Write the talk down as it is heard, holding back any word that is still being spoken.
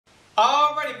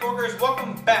Alrighty, Borgers,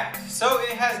 welcome back. So it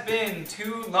has been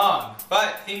too long,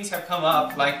 but things have come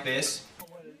up like this.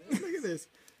 Look at this.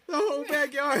 The whole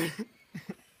backyard.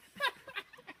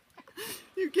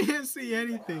 You can't see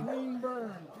anything.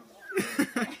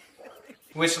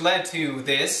 Which led to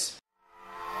this.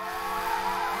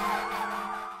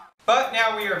 But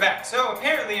now we are back. So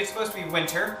apparently it's supposed to be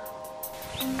winter.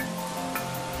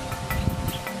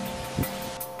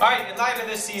 Alright, in light of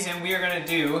this season, we are going to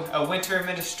do a Winter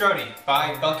Minestrone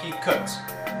by Bunky Cooks.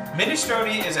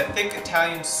 Minestrone is a thick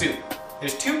Italian soup.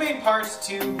 There's two main parts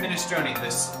to minestrone,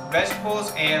 the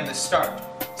vegetables and the starch.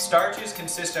 Starches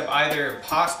consist of either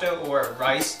pasta or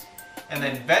rice, and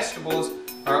then vegetables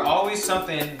are always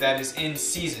something that is in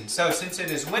season. So since it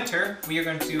is winter, we are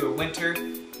going to do a winter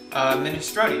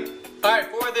minestrone. Alright,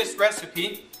 for this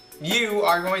recipe, you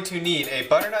are going to need a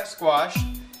butternut squash,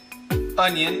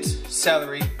 onions,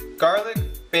 celery, garlic,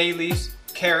 bay leaves,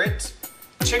 carrots,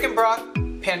 chicken broth,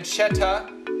 pancetta,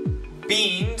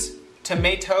 beans,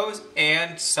 tomatoes,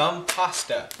 and some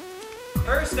pasta.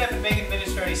 First step in making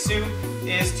minestrone soup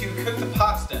is to cook the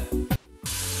pasta.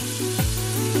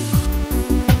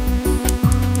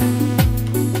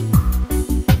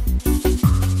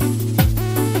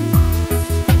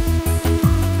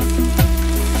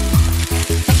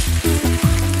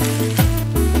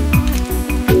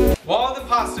 While the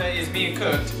pasta is being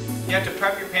cooked, you have to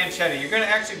prep your pancetta. You're going to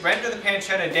actually render the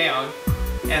pancetta down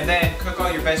and then cook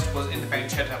all your vegetables in the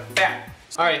pancetta back.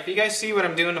 Alright, if you guys see what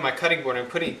I'm doing to my cutting board, I'm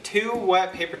putting 2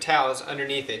 wet paper towels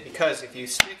underneath it, because if you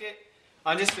stick it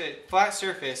on just a flat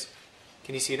surface,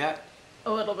 can you see that?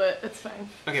 A little bit, it's fine.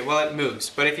 Okay, well it moves,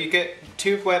 but if you get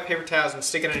 2 wet paper towels and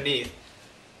stick it underneath,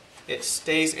 it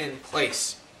stays in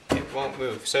place. It won't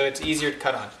move, so it's easier to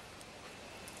cut on.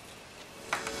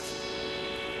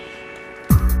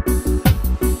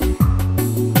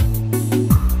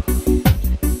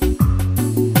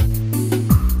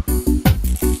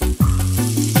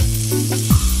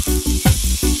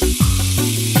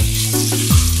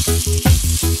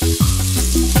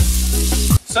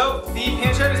 So, the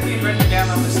pancetta is being rendered down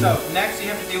on the stove. Next, you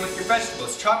have to deal with your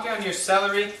vegetables. Chop down your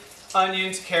celery,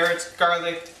 onions, carrots,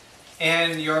 garlic,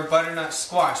 and your butternut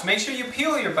squash. Make sure you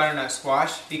peel your butternut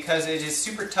squash because it is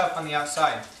super tough on the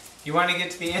outside. You want to get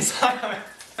to the inside of it.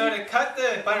 So to cut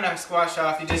the butternut squash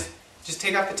off, you just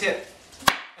take off the tip.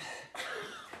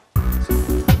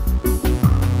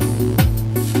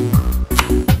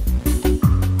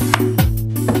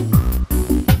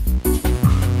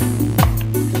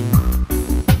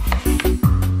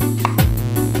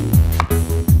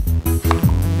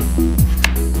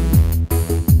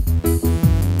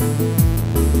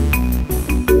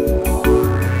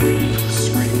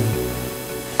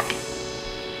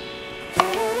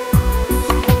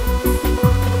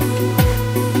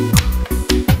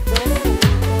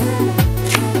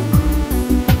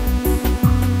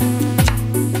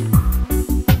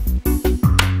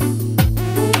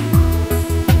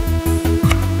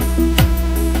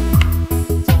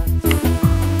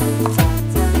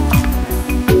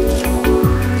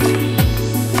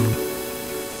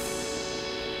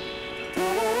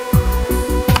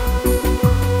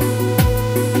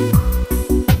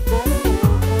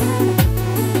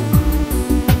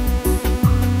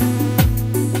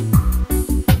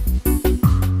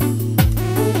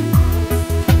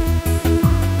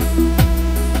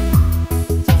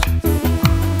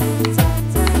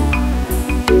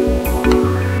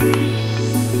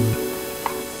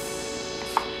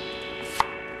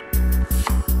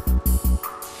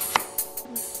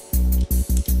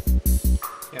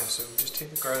 So just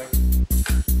take the garlic.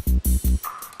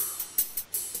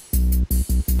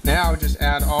 Now just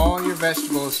add all your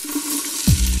vegetables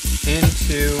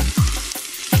into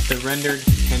the rendered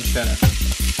pancetta.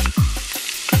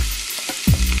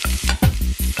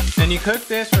 And you cook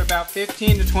this for about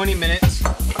 15 to 20 minutes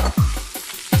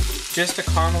just to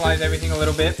caramelize everything a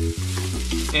little bit.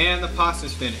 And the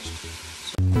pasta's finished.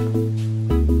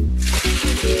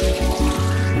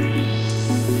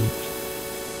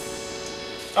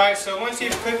 Alright, so once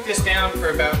you've cooked this down for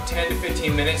about 10 to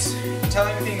 15 minutes, until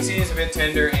everything is a bit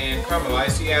tender and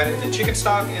caramelized, you add in the chicken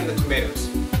stock and the tomatoes.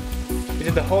 You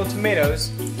did the whole tomatoes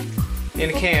in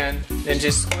a can, then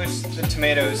just squish the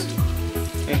tomatoes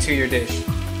into your dish.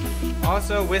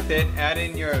 Also with it, add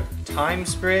in your thyme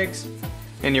sprigs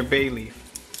and your bay leaf.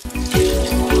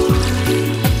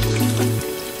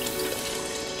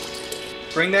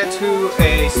 Bring that to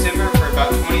a simmer for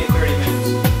about 20 to 30 minutes.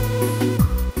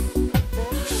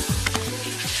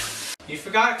 You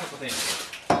forgot a couple things.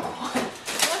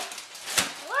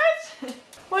 What?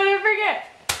 What did I forget?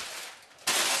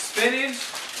 Spinach,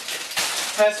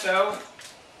 pesto,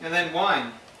 and then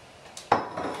wine.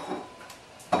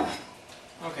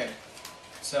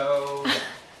 So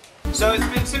it's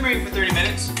been simmering for 30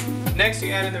 minutes. Next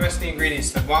you add in the rest of the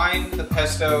ingredients. The wine, the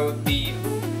pesto, the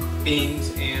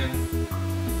beans, and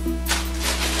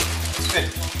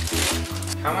spinach.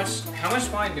 How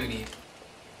much wine do we need?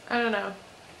 I don't know.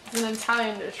 It's an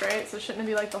Italian dish, right? So shouldn't it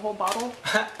be like the whole bottle?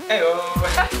 Hey,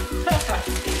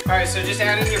 Alright, so just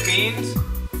add in your beans,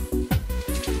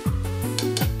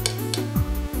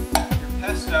 your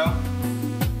pesto,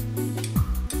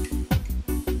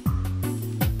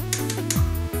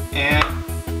 and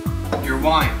your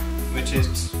wine, which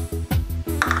is and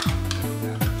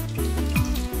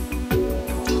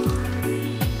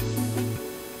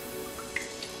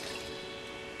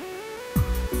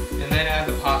then add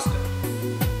the pasta.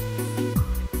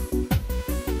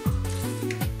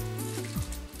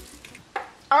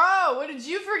 Oh, what did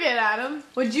you forget, Adam?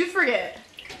 What did you forget?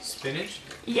 Spinach?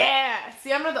 Yeah.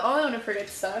 See, I'm not the only one who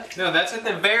forgets stuff. No, that's at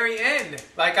the very end,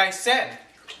 like I said.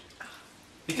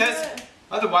 Because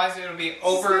otherwise it'll be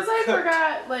overcooked. Because I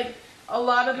forgot, like, a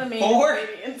lot of the main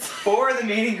ingredients. 4 of the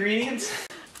main ingredients?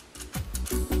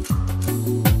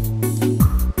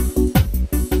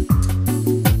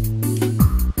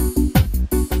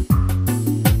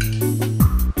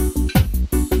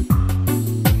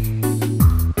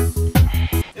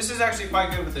 This is actually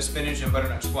quite good with the spinach and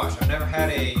butternut squash. I've never had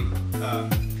a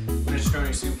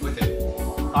minestrone soup with it.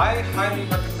 I highly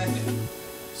recommend it.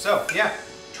 So yeah,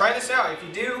 try this out. If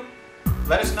you do,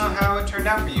 let us know how it turned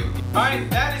out for you. Alright,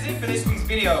 that is it for this week's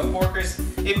video, Porkers.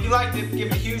 If you liked it, give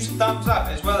it a huge thumbs up,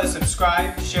 as well as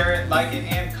subscribe, share it, like it,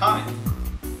 and comment.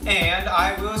 And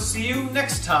I will see you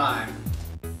next time.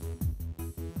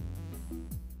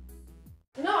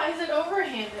 No, I said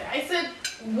overhanded. I said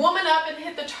woman up and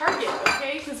hit the target,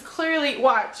 okay? Because clearly,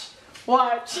 watch.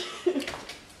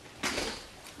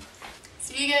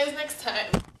 See you guys next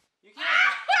time. You can't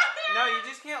no, you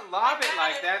just can't lob it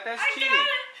like that. That's cheating.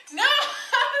 No,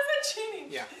 how is that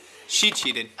cheating? Yeah. She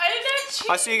cheated. I did not cheat.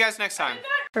 I'll see you guys next time.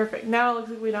 Perfect. Now it looks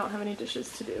like we don't have any dishes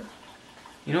to do.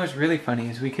 You know what's really funny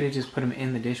is we could have just put them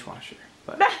in the dishwasher.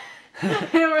 But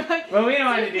We're like, well, we don't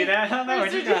want to do that. Hell no, we're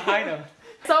just gonna hide them.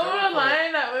 Someone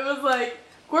online that it was like,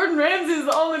 Gordon Ramsay is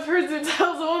the only person who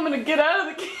tells a woman to get out of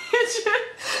the kitchen.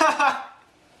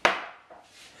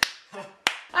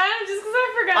 Just because I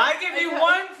forgot. I give you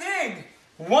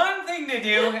one thing to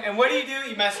do, and what do?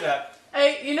 You mess it up.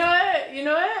 Hey, you know what?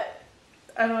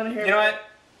 I don't want to hear it.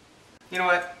 You know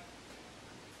what?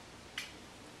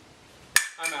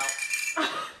 I'm out.